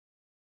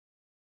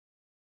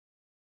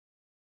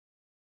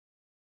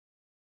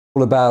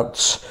all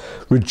about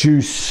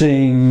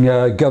reducing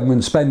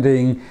government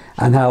spending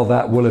and how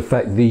that will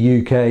affect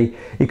the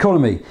UK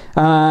economy.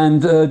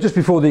 And just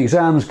before the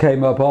exams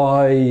came up,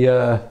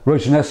 I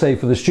wrote an essay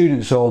for the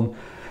students on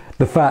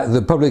the fact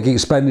that public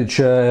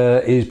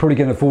expenditure is probably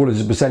going to fall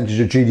as a percentage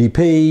of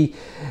GDP.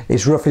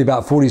 It's roughly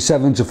about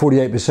 47 to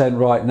 48%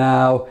 right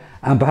now,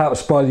 and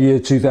perhaps by the year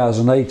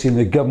 2018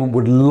 the government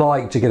would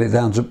like to get it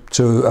down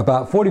to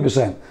about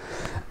 40%.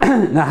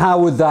 Now, how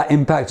would that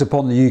impact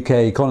upon the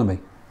UK economy?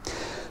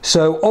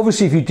 So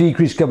obviously, if you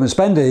decrease government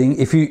spending,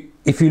 if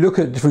you look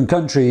at different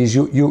countries,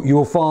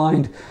 you'll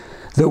find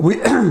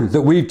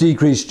that we've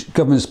decreased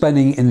government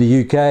spending in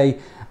the UK,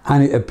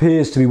 and it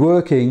appears to be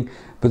working.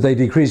 But they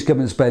decreased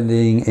government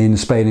spending in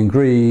Spain and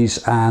Greece,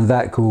 and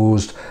that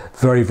caused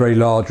very, very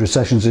large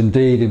recessions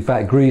indeed. In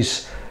fact,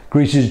 Greece's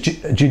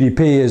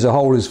GDP as a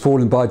whole has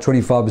fallen by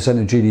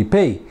 25% of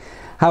GDP.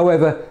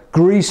 However,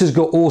 Greece has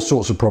got all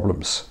sorts of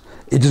problems.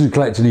 It doesn't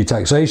collect any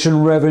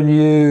taxation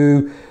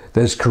revenue.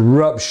 There's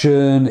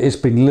corruption. It's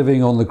been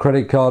living on the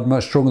credit card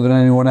much stronger than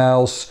anyone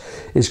else.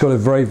 It's got a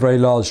very, very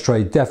large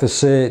trade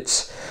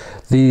deficit.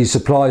 The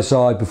supply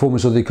side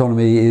performance of the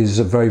economy is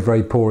very,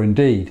 very poor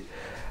indeed.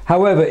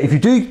 However, if you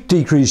do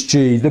decrease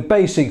G, the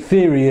basic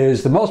theory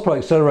is the multiplier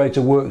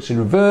accelerator works in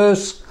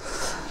reverse.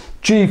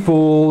 G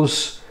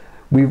falls.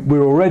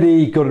 We're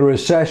already got a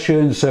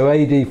recession, so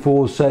AD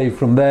falls, say,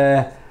 from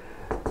there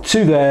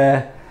to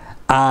there,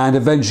 and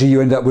eventually you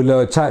end up with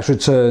lower tax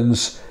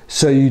returns.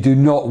 So you do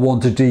not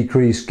want to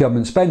decrease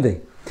government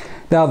spending.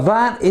 Now,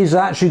 that is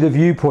actually the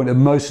viewpoint of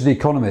most of the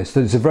economists,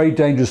 that it's a very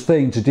dangerous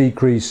thing to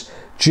decrease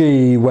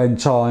G when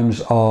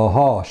times are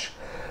harsh.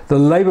 The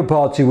Labour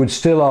Party would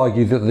still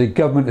argue that the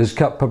government has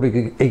cut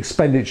public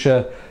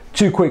expenditure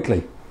too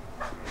quickly.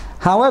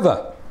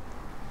 However,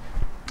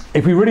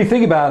 if we really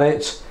think about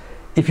it,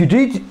 if you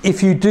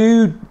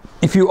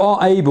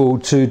are able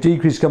to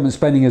decrease government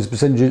spending as a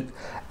percentage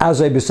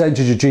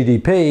of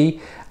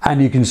GDP, and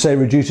you can say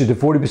reduce it to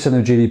 40%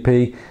 of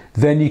GDP,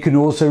 then you can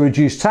also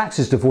reduce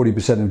taxes to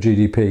 40% of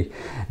GDP.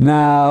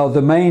 Now,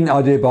 the main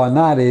idea behind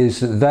that is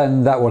that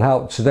then that will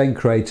help to then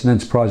create an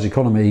enterprise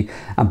economy,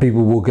 and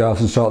people will go out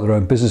and start their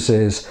own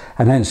businesses,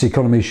 and hence the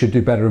economy should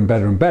do better and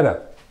better and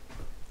better.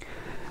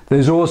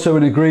 There's also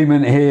an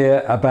agreement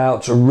here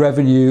about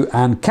revenue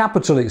and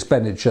capital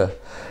expenditure.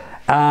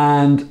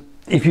 And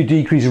if you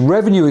decrease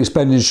revenue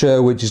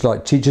expenditure, which is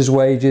like teachers'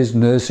 wages,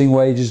 nursing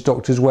wages,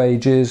 doctors'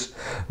 wages,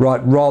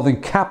 right, rather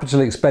than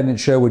capital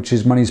expenditure, which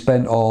is money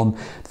spent on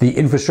the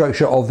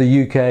infrastructure of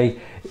the UK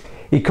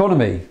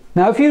economy.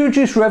 Now, if you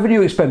reduce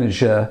revenue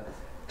expenditure,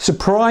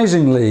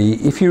 surprisingly,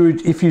 if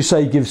you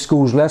say give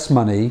schools less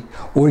money,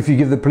 or if you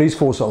give the police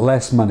force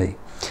less money,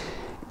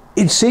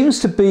 it seems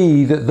to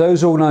be that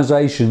those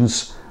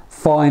organisations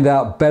find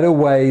out better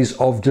ways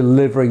of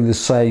delivering the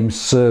same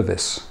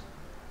service.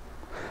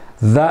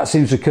 That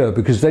seems to occur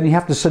because then you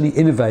have to suddenly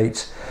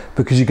innovate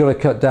because you've got to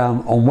cut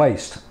down on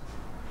waste.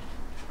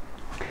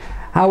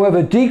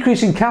 However,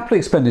 decreasing capital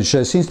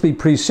expenditure seems to be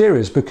pretty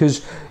serious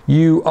because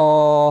you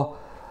are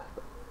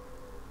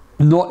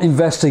not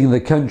investing in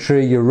the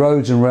country. Your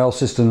roads and rail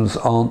systems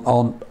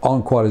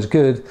aren't quite as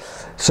good.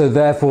 So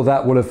therefore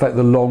that will affect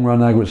the long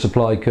run aggregate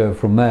supply curve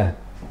from there.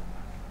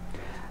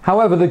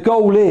 However, the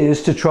goal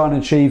is to try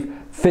and achieve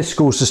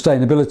fiscal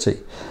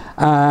sustainability.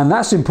 And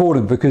that's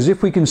important because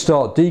if we can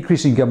start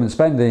decreasing government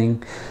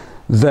spending,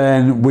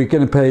 then we're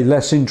going to pay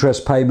less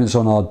interest payments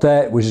on our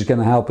debt, which is going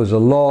to help us a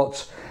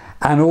lot.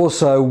 And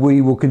also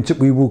we will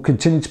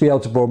continue to be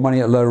able to borrow money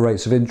at lower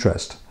rates of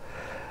interest.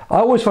 I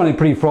always find it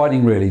pretty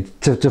frightening really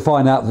to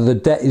find out that the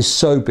debt is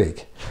so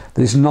big,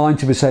 that it's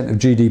 90% of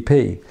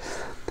GDP.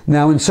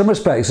 Now, in some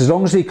respects, as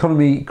long as the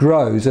economy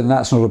grows, then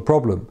that's not a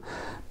problem.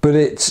 But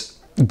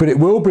it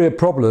will be a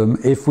problem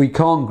if we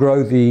can't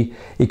grow the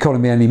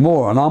economy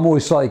anymore. And I'm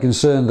always slightly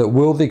concerned that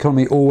will the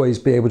economy always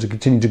be able to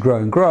continue to grow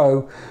and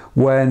grow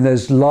when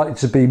there's likely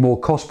to be more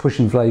cost push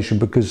inflation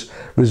because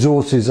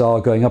resources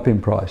are going up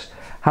in price.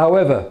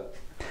 However,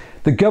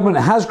 the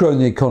government has grown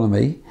the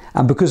economy,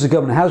 and because the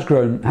government has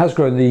grown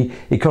the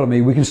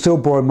economy, we can still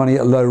borrow money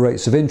at low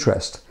rates of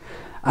interest.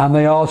 And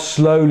they are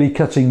slowly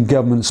cutting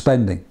government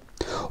spending,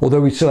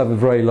 although we still have a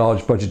very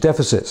large budget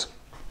deficit.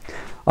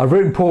 I've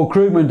written Paul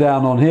Krugman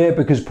down on here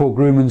because Paul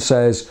Krugman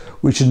says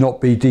we should not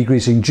be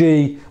decreasing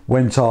G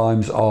when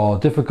times are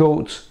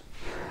difficult.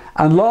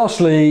 And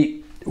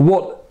lastly,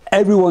 what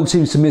everyone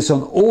seems to miss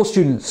on, all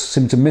students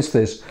seem to miss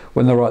this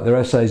when they write their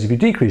essays, if you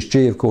decrease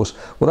G, of course,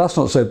 well, that's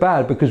not so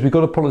bad because we've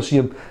got a policy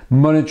of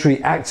monetary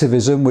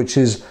activism, which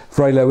is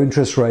very low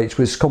interest rates,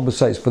 which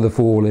compensates for the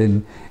fall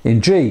in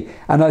G.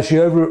 And actually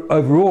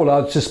overall,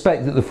 I'd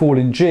suspect that the fall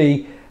in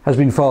G has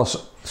been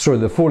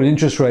the fall in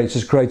interest rates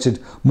has created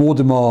more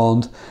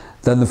demand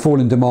than the fall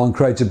in demand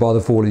created by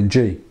the fall in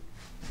G.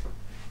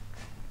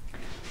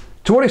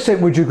 To what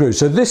extent would you agree?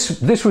 So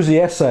this was the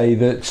essay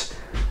that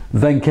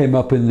then came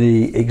up in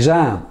the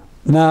exam.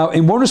 Now,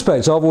 in one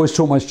respect, I've always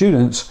taught my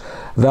students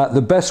that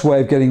the best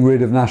way of getting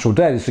rid of national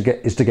debt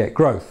is to get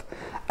growth.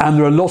 And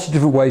there are lots of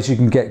different ways you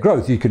can get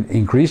growth. You can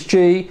increase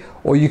G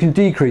or you can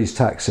decrease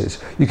taxes.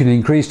 You can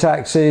increase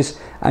taxes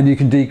and you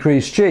can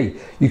decrease G.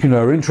 You can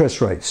lower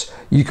interest rates.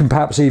 You can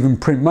perhaps even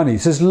print money.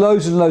 So there's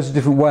loads and loads of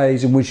different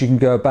ways in which you can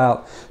go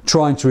about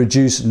trying to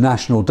reduce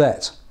national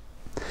debt.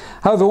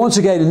 However, once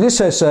again, in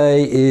this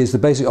essay is the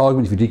basic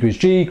argument: if you decrease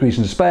G, Greece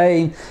and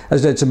Spain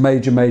has led to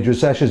major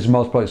recessions. The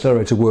multiplier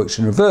accelerator works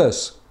in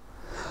reverse.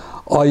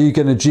 Are you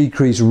going to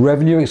decrease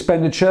revenue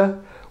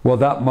expenditure? Well,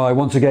 that might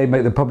once again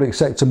make the public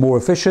sector more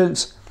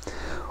efficient.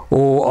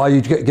 Or are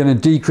you going to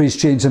decrease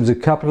G in terms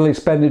of capital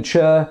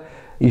expenditure?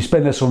 You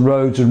spend less on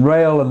roads and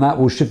rail, and that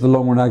will shift the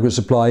long run aggregate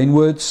supply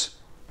inwards.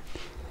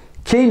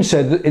 Keynes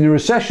said that in a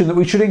recession that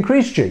we should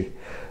increase G,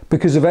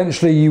 because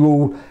eventually you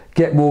will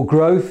get more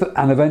growth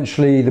and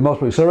eventually the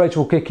multiplier accelerator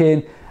will kick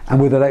in, and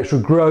with that extra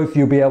growth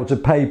you'll be able to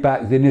pay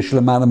back the initial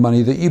amount of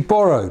money that you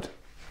borrowed.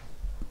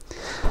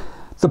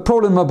 The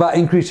problem about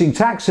increasing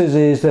taxes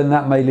is then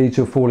that may lead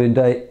to a fall in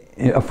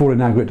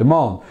aggregate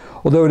demand.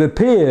 Although it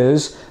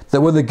appears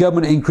that when the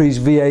government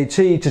increased VAT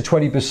to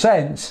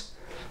 20%,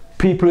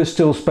 people are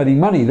still spending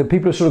money, that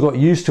people have sort of got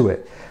used to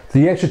it.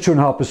 The extra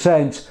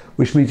 2.5%,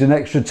 which means an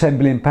extra £10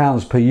 billion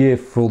per year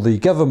for the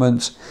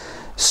government,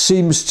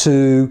 seems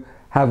to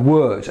have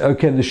worked.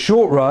 Okay, in the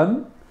short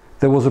run,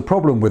 there was a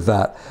problem with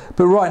that.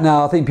 But right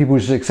now, I think people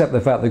should accept the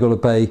fact they've got to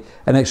pay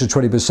an extra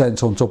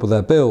 20% on top of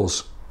their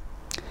bills.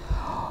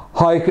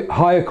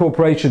 Higher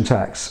corporation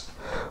tax.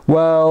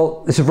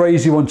 Well, it's a very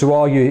easy one to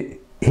argue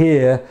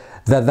here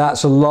that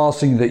that's the last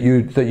thing that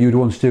you'd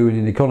want to do in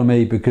an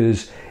economy,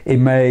 because it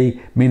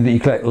may mean that you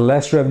collect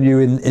less revenue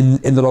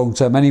in the long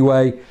term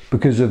anyway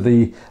because of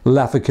the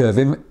Laffer curve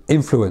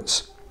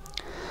influence.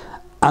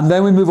 And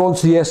then we move on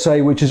to the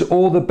essay, which is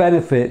all the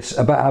benefits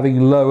about having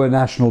lower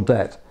national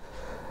debt.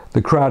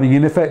 The crowding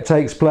in effect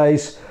takes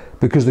place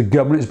because the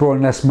government is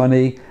borrowing less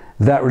money.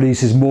 That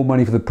releases more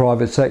money for the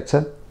private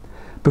sector.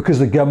 Because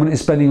the government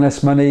is spending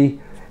less money,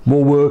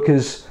 more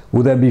workers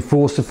will then be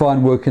forced to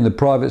find work in the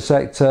private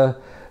sector.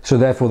 So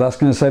therefore that's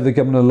going to save the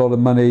government a lot of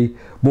money.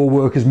 More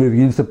workers moving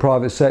into the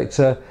private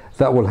sector,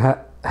 that will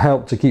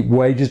help to keep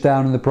wages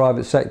down in the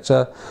private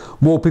sector.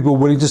 More people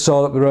willing to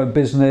start up their own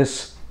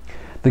business.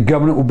 The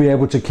government will be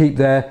able to keep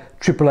their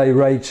AAA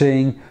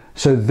rating,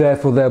 so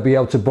therefore they'll be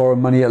able to borrow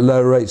money at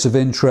low rates of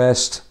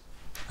interest.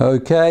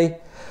 Okay,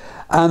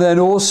 and then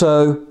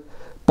also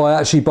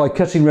by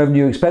cutting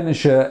revenue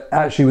expenditure,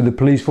 actually with the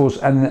police force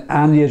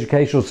and the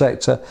educational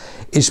sector,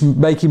 it's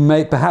making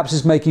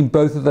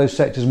both of those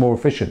sectors more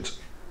efficient.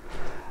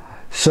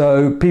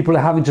 So people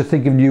are having to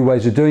think of new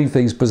ways of doing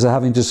things because they're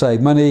having to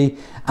save money,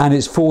 and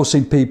it's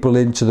forcing people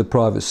into the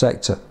private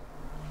sector.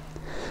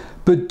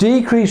 But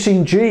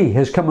decreasing G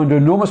has come under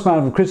enormous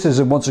amount of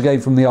criticism once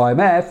again from the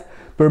IMF.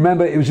 But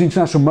remember, it was the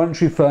International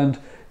Monetary Fund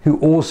who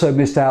also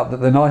missed out on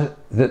the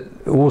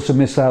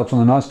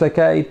nice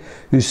decade,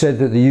 who said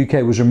that the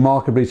UK was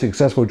remarkably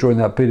successful during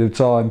that period of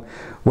time,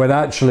 when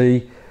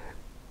actually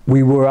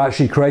we were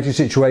actually creating a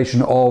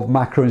situation of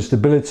macro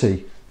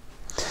instability.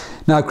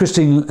 Now,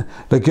 Christine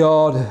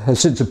Lagarde has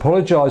since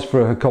apologised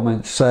for her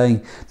comments,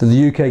 saying that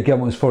the UK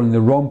government was following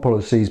the wrong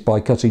policies by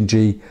cutting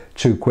G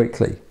too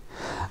quickly.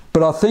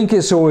 But I think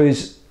it's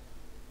always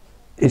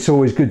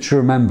good to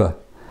remember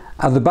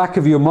at the back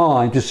of your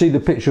mind, to see the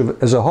picture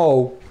as a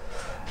whole,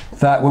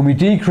 that when we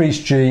decrease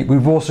G,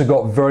 we've also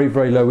got very,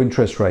 very low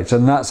interest rates,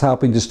 and that's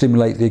helping to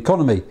stimulate the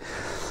economy.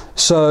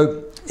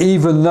 So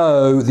even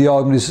though the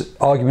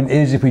argument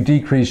is if we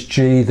decrease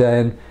G,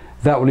 then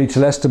that will lead to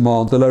less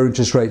demand, the lower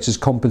interest rates is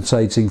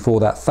compensating for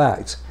that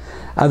fact.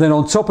 And then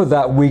on top of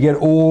that, we get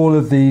all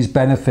of these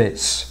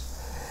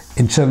benefits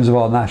in terms of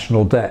our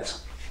national debt.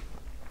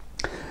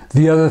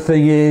 The other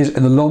thing is,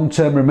 in the long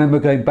term, remember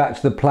going back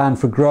to the plan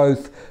for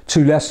growth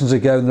 2 lessons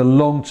ago, in the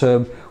long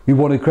term, we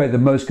want to create the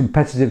most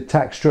competitive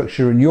tax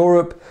structure in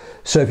Europe.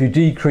 So if you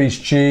decrease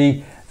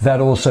G,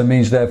 that also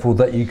means therefore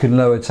that you can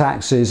lower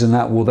taxes, and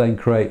that will then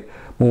create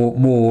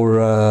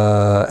more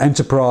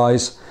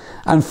enterprise.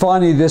 And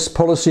finally, this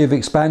policy of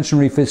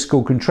expansionary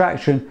fiscal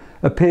contraction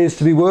appears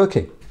to be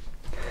working.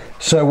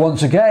 So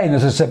once again,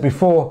 as I said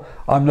before,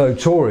 I'm no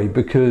Tory,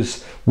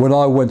 because when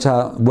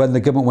the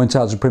government went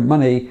out to print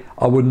money,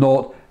 I would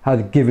not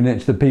have given it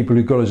to the people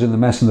who got us in the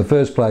mess in the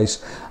first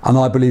place. And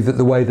I believe that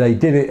the way they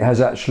did it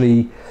has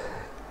actually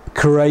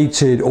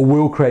created or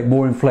will create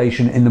more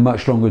inflation in the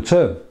much longer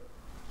term.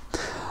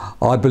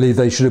 I believe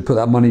they should have put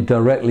that money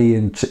directly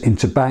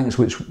into banks,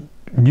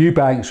 new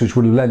banks which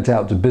would have lent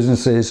out to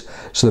businesses,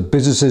 so that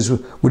businesses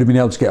would have been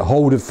able to get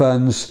hold of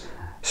funds.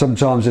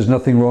 Sometimes there's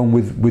nothing wrong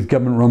with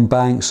government-run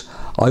banks.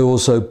 I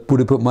also would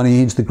have put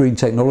money into the Green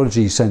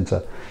Technology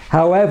Centre.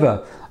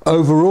 However,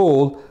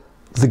 overall,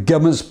 the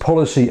government's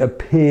policy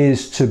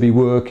appears to be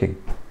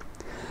working.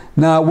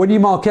 Now, when you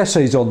mark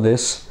essays on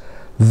this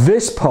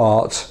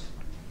part,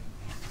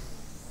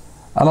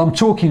 and I'm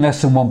talking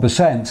less than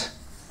 1%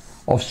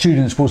 of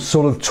students will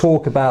sort of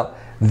talk about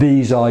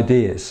these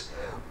ideas.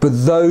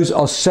 But those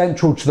are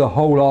central to the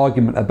whole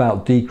argument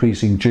about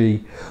decreasing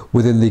G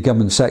within the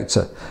government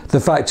sector. The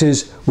fact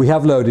is, we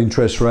have lowered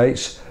interest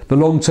rates. The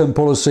long-term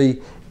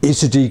policy is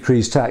to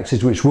decrease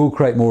taxes, which will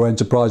create more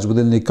enterprise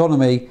within the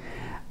economy,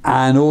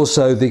 and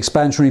also the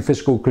expansionary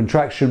fiscal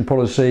contraction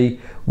policy,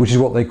 which is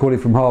what they call it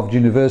from Harvard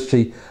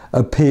University,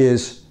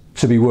 appears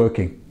to be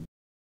working.